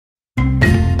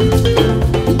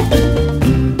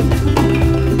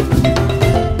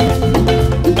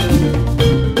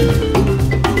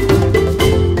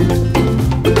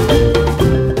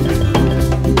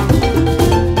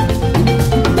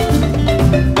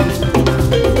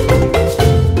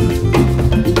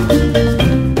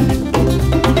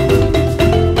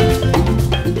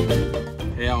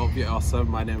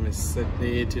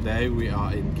family. Today we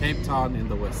are in Cape Town in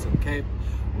the Western Cape.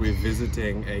 We're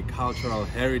visiting a cultural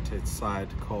heritage site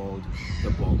called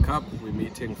the Bo-Kaap. We're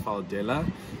meeting Faldela.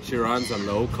 She runs a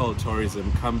local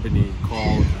tourism company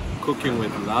called Cooking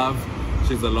with Love.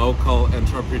 She's a local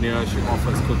entrepreneur. She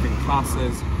offers cooking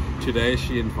classes. Today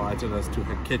she invited us to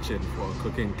her kitchen for a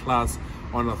cooking class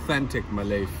on authentic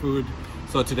Malay food.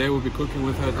 So today we'll be cooking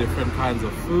with her different kinds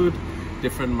of food,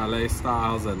 different Malay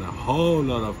styles, and a whole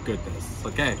lot of goodness.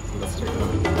 Okay, so let's check it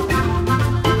out.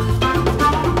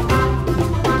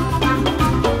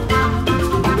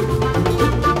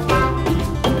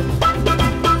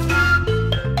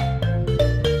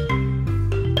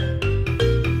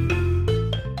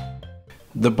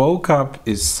 The Bo-Kaap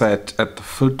is set at the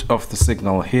foot of the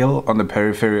Signal Hill on the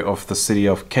periphery of the city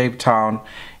of Cape Town.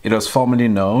 It was formerly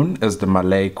known as the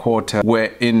Malay Quarter,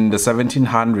 where in the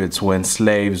 1700s, when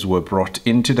slaves were brought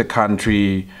into the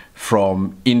country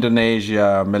from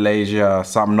Indonesia, Malaysia,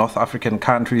 some North African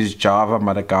countries, Java,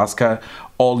 Madagascar,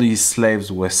 all these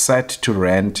slaves were set to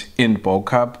rent in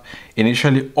Bo-Kaap.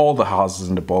 Initially, all the houses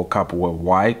in the Bo-Kaap were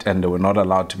white and they were not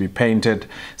allowed to be painted.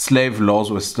 Slave laws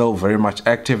were still very much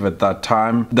active at that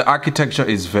time. The architecture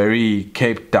is very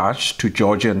Cape Dutch to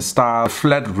Georgian style.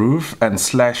 Flat roof and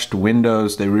slashed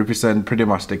windows, they represent pretty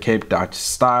much the Cape Dutch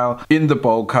style. In the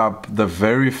Bo-Kaap, the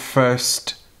very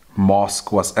first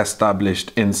mosque was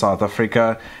established in South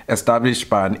Africa, established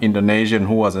by an Indonesian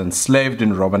who was enslaved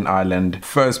in Robben Island.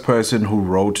 First person who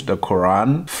wrote the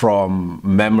Quran from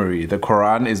memory. The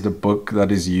Quran is the book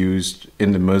that is used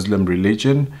in the Muslim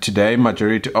religion. Today,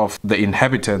 majority of the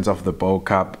inhabitants of the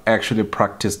Bo-Kaap actually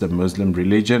practice the Muslim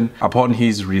religion. Upon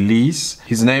his release,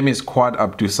 his name is Quad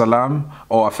Abdul Salam,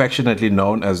 or affectionately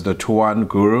known as the Tuan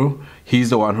Guru. He's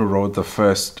the one who wrote the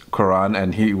first Quran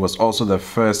and he was also the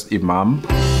first Imam.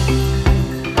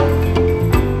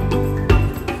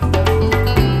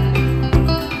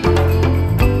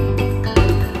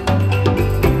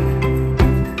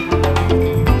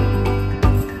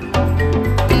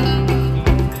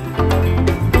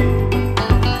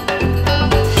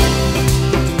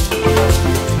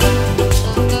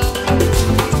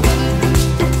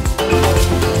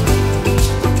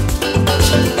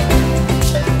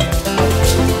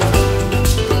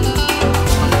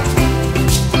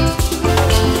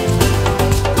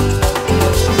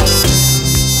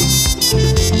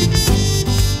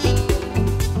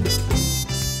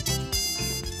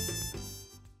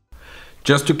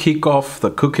 Just to kick off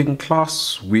the cooking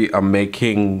class, we are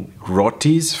making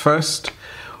rotis first.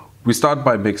 We start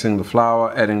by mixing the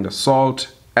flour, adding the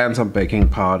salt and some baking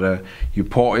powder. You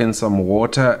pour in some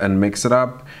water and mix it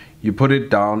up. You put it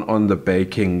down on the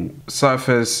baking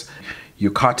surface.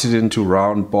 You cut it into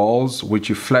round balls, which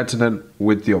you flatten it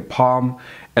with your palm,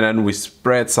 and then we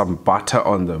spread some butter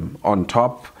on them on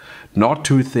top. Not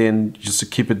too thin, just to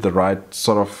keep it the right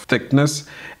sort of thickness.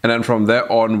 And then from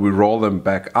there on, we roll them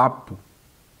back up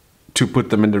to put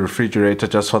them in the refrigerator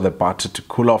just for the butter to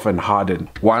cool off and harden.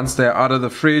 Once they're out of the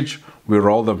fridge, we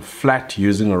roll them flat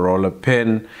using a roller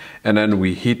pin, and then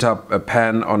we heat up a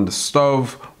pan on the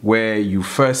stove where you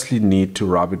firstly need to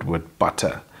rub it with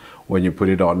butter. When you put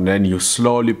it on, then you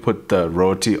slowly put the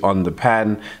roti on the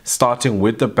pan, starting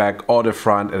with the back or the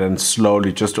front, and then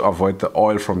slowly, just to avoid the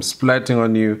oil from splattering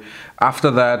on you. After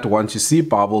that, once you see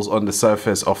bubbles on the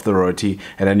surface of the roti,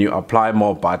 and then you apply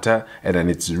more butter, and then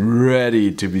it's ready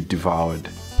to be devoured.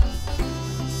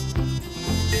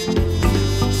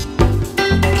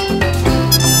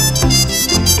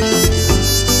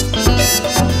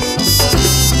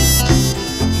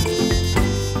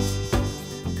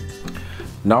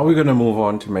 Now we're going to move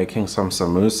on to making some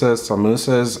samosas.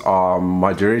 Samosas are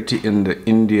majority in the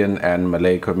Indian and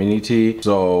Malay community.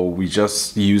 So we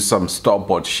just use some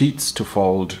store-bought sheets to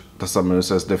fold the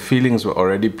samosas. The fillings were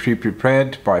already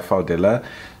pre-prepared by Faldela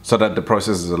so that the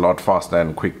process is a lot faster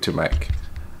and quick to make.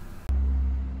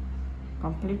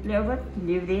 Completely over.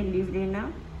 Leave there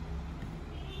now.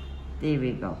 There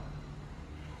we go.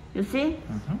 You see?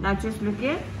 Now just look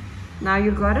here. Now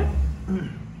you got it.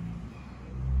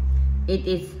 It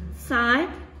is side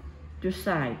to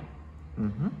side.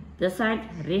 The side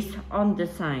rests on the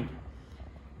side.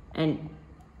 And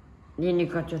then you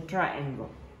got your triangle.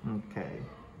 Okay.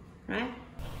 Right?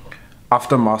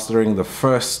 After mastering the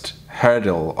first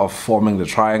hurdle of forming the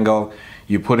triangle,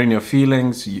 you put in your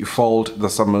fillings, you fold the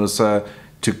samosa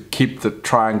to keep the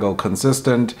triangle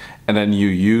consistent, and then you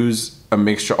use a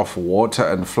mixture of water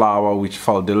and flour, which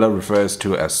Faldela refers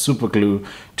to as super glue,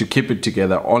 to keep it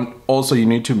together. Also, you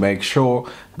need to make sure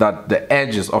that the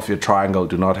edges of your triangle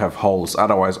do not have holes,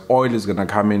 otherwise oil is going to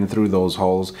come in through those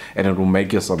holes and it will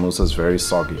make your samosas very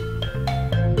soggy.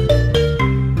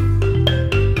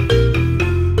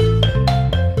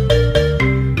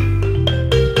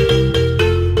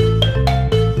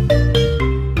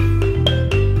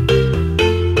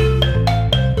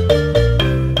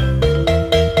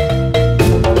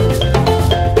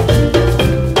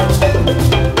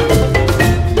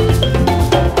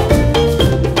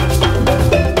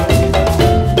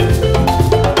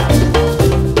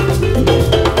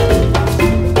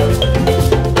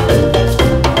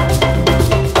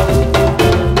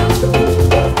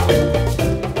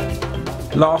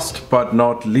 but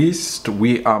not least,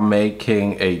 we are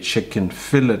making a chicken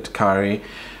fillet curry.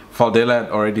 Faldela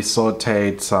had already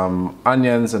sauteed some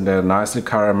onions and they're nicely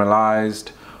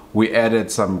caramelized. We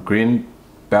added some green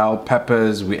bell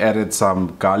peppers, we added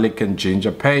some garlic and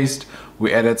ginger paste,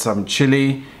 we added some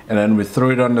chili, and then we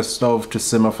threw it on the stove to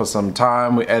simmer for some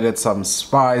time. We added some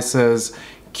spices,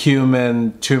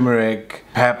 cumin, turmeric,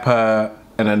 pepper,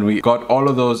 and then we got all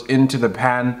of those into the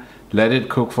pan, let it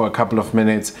cook for a couple of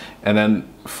minutes, and then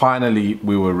finally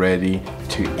we were ready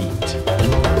to eat.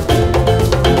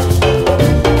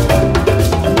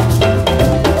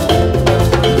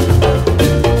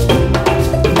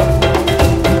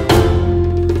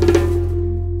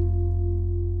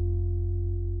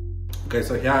 Okay,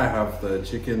 so here I have the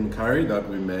chicken curry that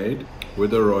we made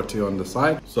with the roti on the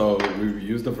side. So we've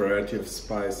used a variety of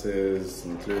spices,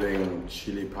 including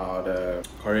chili powder,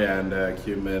 coriander,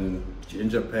 cumin,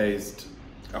 ginger paste,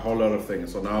 a whole lot of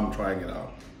things. So now I'm trying it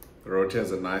out. The roti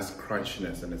has a nice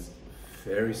crunchiness and it's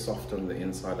very soft on the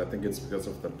inside. I think it's because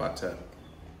of the butter.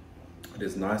 It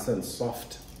is nice and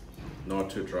soft, not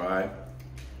too dry.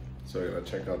 So we're gonna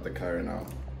check out the curry now.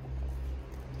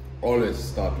 Always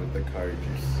start with the curry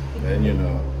juice, then you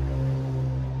know.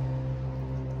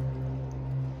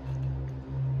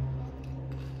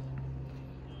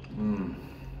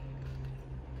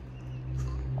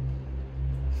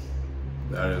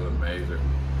 That is amazing.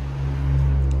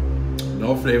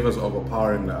 No flavors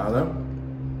overpowering the other.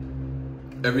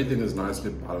 Everything is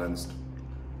nicely balanced.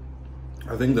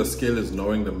 I think the skill is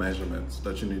knowing the measurements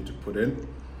that you need to put in.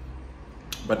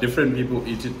 But different people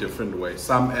eat it different ways.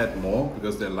 Some add more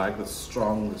because they like the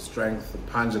strength, the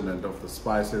pungent of the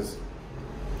spices.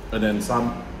 And then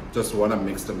some just want to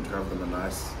mix them to have them a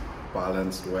nice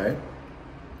balanced way.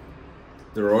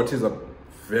 The rotis are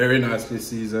very nicely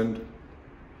seasoned.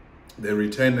 They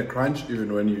retain the crunch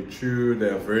even when you chew. They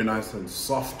are very nice and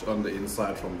soft on the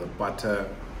inside from the butter.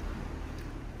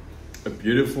 A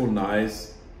beautiful,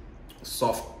 nice,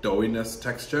 soft doughiness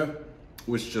texture,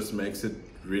 which just makes it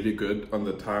really good on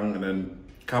the tongue, and then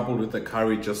coupled with the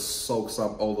curry just soaks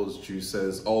up all those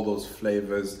juices, all those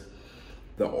flavors,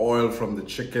 the oil from the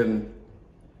chicken.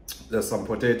 There's some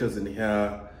potatoes in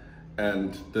here,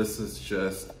 and this is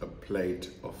just a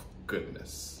plate of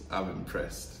goodness. I'm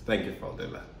impressed. Thank you,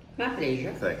 Faldela. My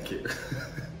pleasure. Thank you.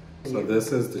 So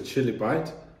this is the chili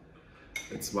bite.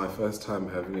 It's my first time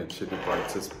having a chili bite.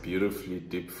 It's this beautifully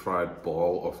deep fried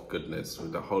ball of goodness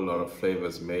with a whole lot of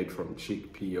flavors made from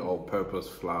chickpea, all-purpose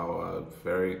flour,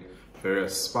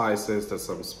 various spices. There's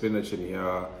some spinach in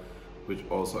here, which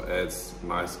also adds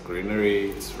nice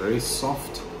greenery. It's very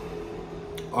soft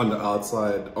on the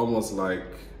outside, almost like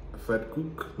a fat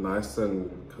cook, nice and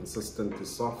consistently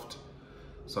soft.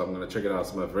 So I'm gonna check it out.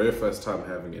 It's my very first time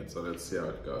having it, so let's see how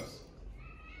it goes.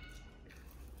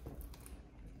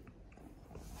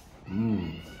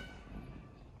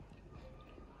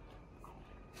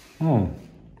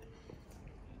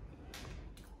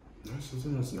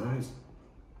 That's nice.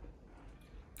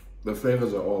 The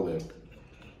flavors are all there.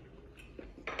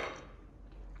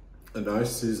 A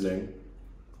nice seasoning,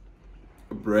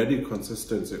 a bready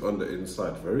consistency on the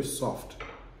inside, very soft.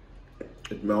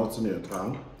 It melts in your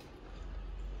tongue.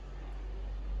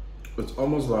 It's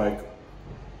almost like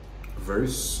a very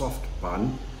soft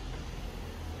bun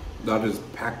that is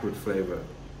packed with flavor.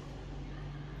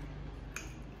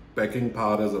 Baking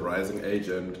powder is a rising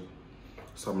agent,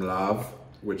 some love,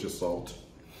 which is salt.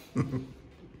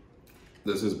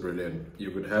 This is brilliant.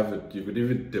 You could have it, you could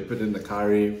even dip it in the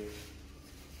curry.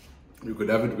 You could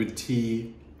have it with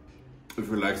tea, if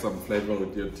you like some flavor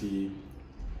with your tea.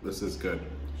 This is good.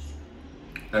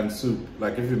 And soup,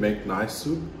 like if you make nice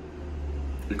soup,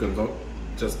 you can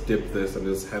just dip this and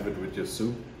just have it with your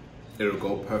soup. It'll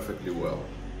go perfectly well.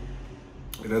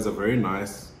 It has a very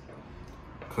nice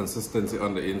consistency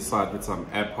on the inside with some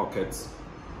air pockets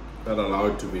that allow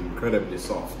it to be incredibly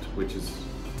soft, which is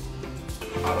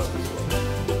out of this world.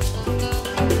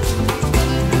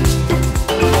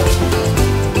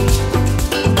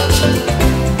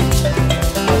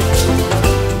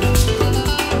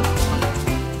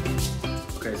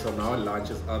 Okay, so now lunch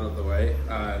is out of the way,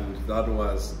 and that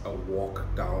was a walk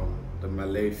down the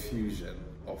Malay fusion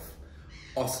of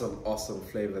awesome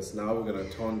flavors. Now we're gonna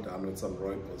tone down with some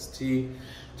rooibos tea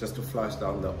just to flush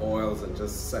down the oils and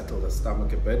just settle the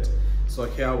stomach a bit. So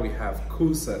here we have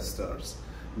Koecesters.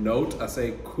 Note, I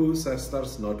say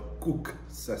Koecesters, not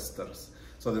Koekcesters.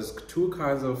 So there's two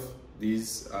kinds of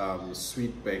these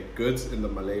sweet baked goods in the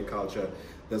Malay culture.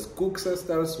 There's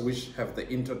Koekcesters, which have the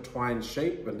intertwined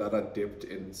shape and that are dipped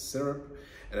in syrup,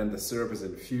 and then the syrup is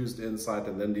infused inside,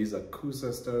 and then these are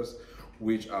Koecesters,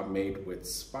 which are made with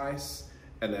spice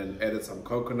and then added some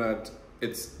coconut.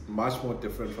 It's much more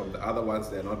different from the other ones.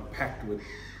 They're not packed with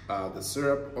the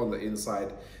syrup on the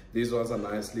inside. These ones are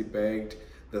nicely baked.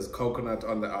 There's coconut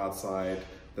on the outside.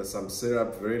 There's some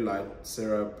syrup, very light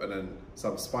syrup, and then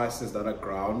some spices that are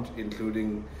ground,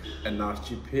 including a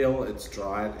nachi peel. It's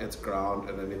dried, it's ground,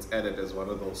 and then it's added as one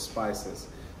of those spices.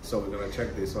 So we're gonna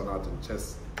check this one out and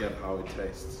just get how it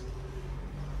tastes.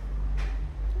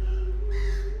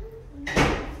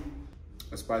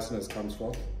 The spiciness comes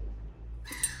forth.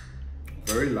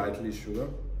 Very lightly sugar.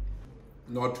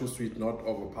 Not too sweet, not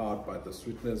overpowered by the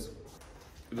sweetness.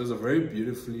 It is a very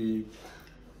beautifully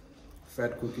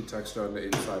fat cookie texture on the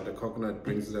inside. The coconut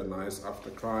brings it a nice after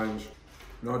crunch.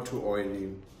 Not too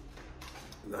oily.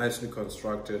 Nicely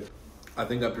constructed. I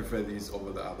think I prefer these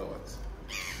over the other ones.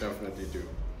 Definitely do.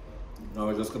 Now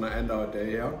we're just gonna end our day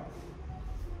here.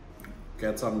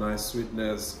 Get some nice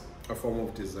sweetness, a form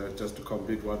of dessert, just to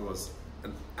complete what was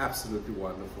an absolutely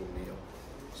wonderful meal.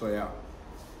 So yeah,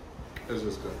 this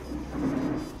was good.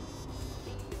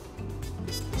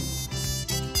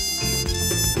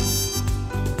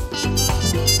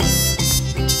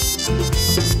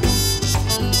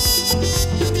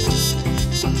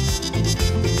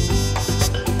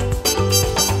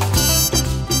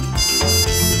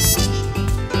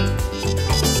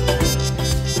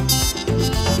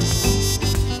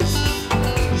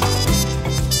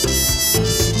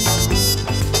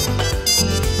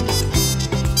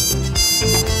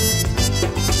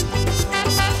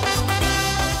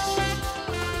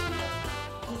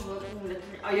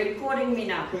 Are you recording me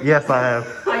now? Yes, I am.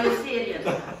 Are you serious?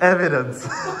 Evidence.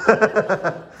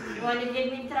 You want to get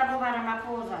me in trouble by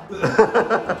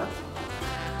Ramaphosa?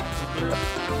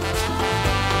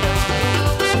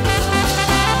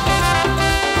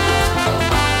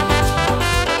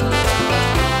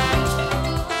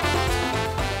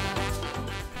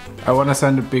 I want to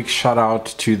send a big shout out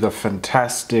to the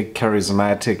fantastic,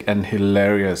 charismatic and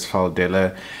hilarious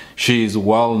Faldela. She's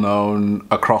well known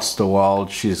across the world.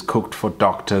 She's cooked for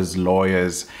doctors,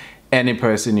 lawyers, any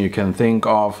person you can think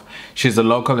of. She's a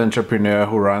local entrepreneur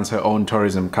who runs her own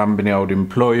tourism company. I would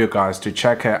implore you guys to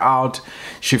check her out.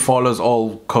 She follows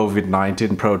all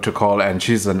COVID-19 protocol and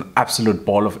she's an absolute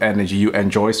ball of energy. You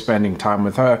enjoy spending time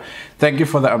with her. Thank you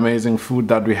for the amazing food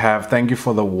that we have. Thank you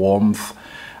for the warmth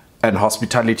and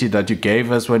hospitality that you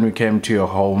gave us when we came to your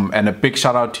home, and a big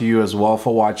shout out to you as well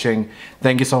for watching.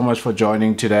 Thank you so much for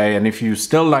joining today, and if you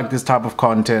still like this type of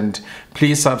content,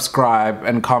 please subscribe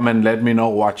and comment. Let me know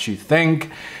what you think.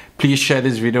 Please share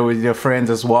this video with your friends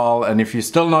as well, and if you're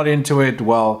still not into it,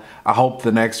 well, I hope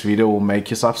the next video will make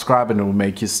you subscribe and it will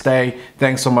make you stay.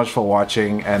 Thanks so much for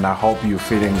watching, and I hope you're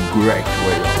feeling great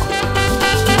where you are.